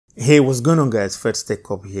Hey, what's going on guys, First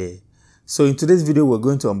Tech Up here. So in today's video we're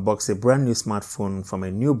going to unbox a brand new smartphone from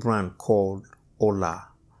a new brand called Olla.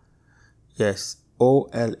 Yes,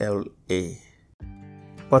 O-L-L-A.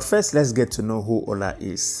 But first let's get to know who Olla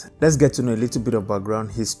is. Let's get to know a little bit of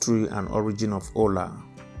background history and origin of Olla.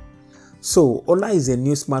 So Olla is a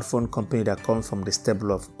new smartphone company that comes from the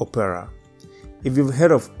stable of Opera. If you've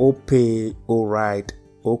heard of Opay, Oride,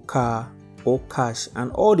 Oka, Okash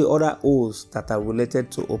and all the other O's that are related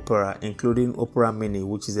to Opera, including Opera Mini,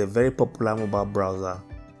 which is a very popular mobile browser,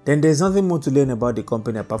 then there's nothing more to learn about the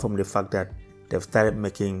company apart from the fact that they've started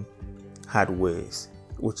making hardwares,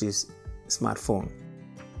 which is smartphone.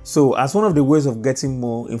 So as one of the ways of getting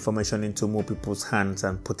more information into more people's hands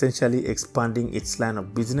and potentially expanding its line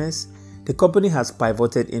of business, the company has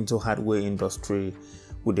pivoted into hardware industry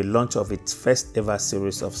with the launch of its first ever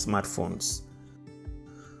series of smartphones.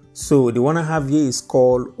 So the one I have here is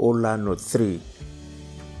called Olla Note 3.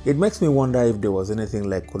 It makes me wonder if there was anything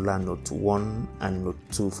like Olla Note 1 and Note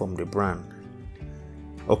 2 from the brand.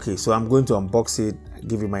 Okay, so I'm going to unbox it,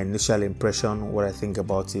 give you my initial impression, what I think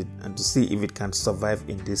about it, and to see if it can survive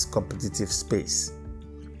in this competitive space.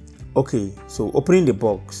 Okay, so opening the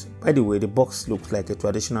box. By the way, the box looks like a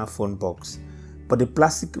traditional phone box, but the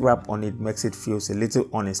plastic wrap on it makes it feel a little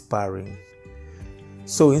uninspiring.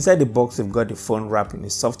 So inside the box we've got the phone wrapped in a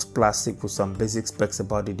soft plastic with some basic specs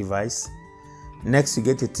about the device. Next you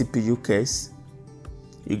get a TPU case,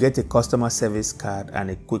 you get a customer service card and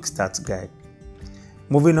a quick start guide.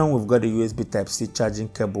 Moving on, we've got a USB Type-C charging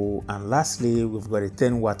cable, and lastly we've got a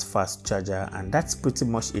 10-watt fast charger, and that's pretty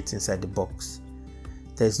much it inside the box.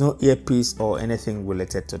 There's no earpiece or anything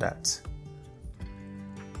related to that.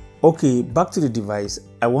 Okay, back to the device.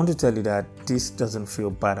 I want to tell you that this doesn't feel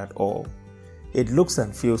bad at all. It looks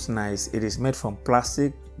and feels nice. It is made from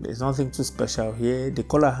plastic. There's nothing too special here. The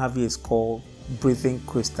color I have here is called Breathing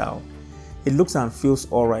Crystal. It looks and feels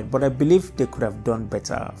alright, but I believe they could have done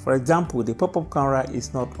better. For example, the pop-up camera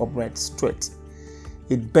is not upright straight.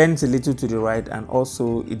 It bends a little to the right, and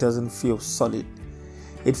also it doesn't feel solid.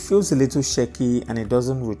 It feels a little shaky, and it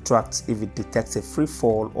doesn't retract if it detects a free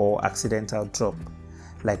fall or accidental drop,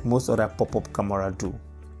 like most other pop-up cameras do.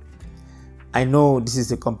 I know this is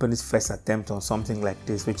the company's first attempt on something like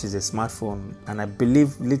this, which is a smartphone, and I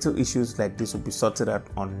believe little issues like this will be sorted out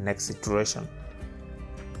on next iteration.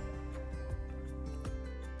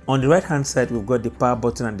 On the right hand side we've got the power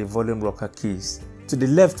button and the volume rocker keys. To the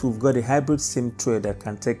left we've got a hybrid SIM tray that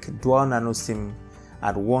can take dual nano SIM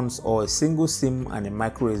at once, or a single SIM and a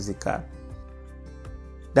micro SD card.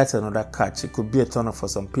 That's another catch. It could be a turn-off for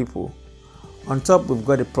some people. On top we've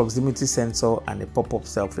got a proximity sensor and a pop-up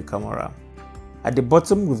selfie camera. At the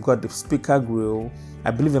bottom we've got the speaker grill. I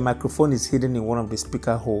believe a microphone is hidden in one of the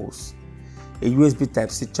speaker holes, a USB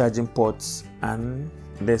Type-C charging port, and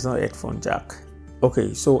there's no headphone jack.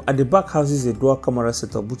 Okay, so at the back houses a dual camera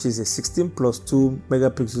setup, which is a 16+2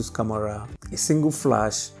 megapixels camera, a single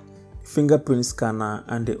flash, fingerprint scanner,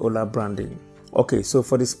 and the Olla branding. Okay, so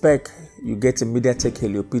for the spec you get a MediaTek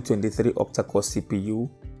Helio P23 octa-core CPU,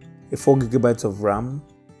 a 4GB of RAM,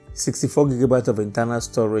 64GB of internal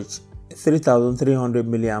storage, 3300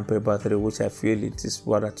 mAh battery, which I feel it is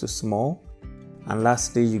rather too small, and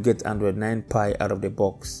lastly you get Android 9 Pie out of the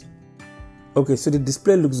box. Okay, so the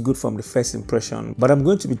display looks good from the first impression, but I'm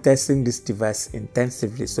going to be testing this device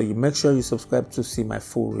intensively, so you make sure you subscribe to see my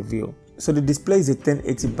full review. So the display is a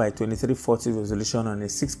 1080 by 2340 resolution on a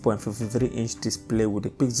 6.53 inch display with a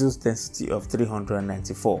pixels density of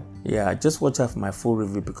 394. Yeah, just watch out for my full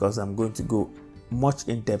review because I'm going to go much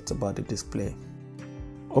in depth about the display.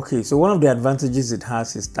 Okay, so one of the advantages it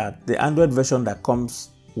has is that the Android version that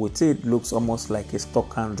comes with it looks almost like a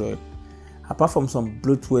stock Android, apart from some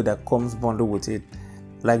bloatware that comes bundled with it,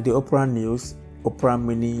 like the Opera News, Opera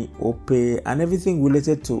Mini, Opay, and everything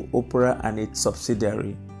related to Opera and its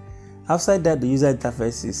subsidiary. Outside that, the user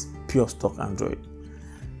interface is pure stock Android.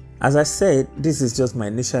 As I said, this is just my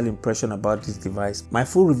initial impression about this device. My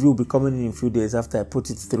full review will be coming in a few days after I put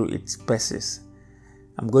it through its paces.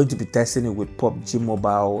 I'm going to be testing it with PUBG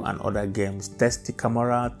Mobile and other games, test the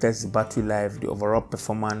camera, test the battery life, the overall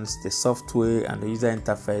performance, the software and the user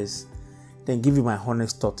interface, then give you my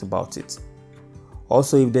honest thoughts about it.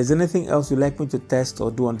 Also, if there's anything else you'd like me to test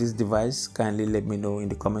or do on this device, kindly let me know in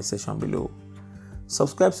the comment section below.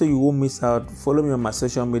 Subscribe so you won't miss out. Follow me on my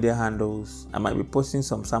social media handles. I might be posting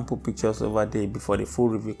some sample pictures over there before the full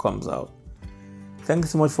review comes out. Thank you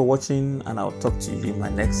so much for watching, and I'll talk to you in my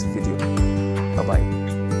next video. Bye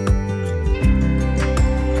bye.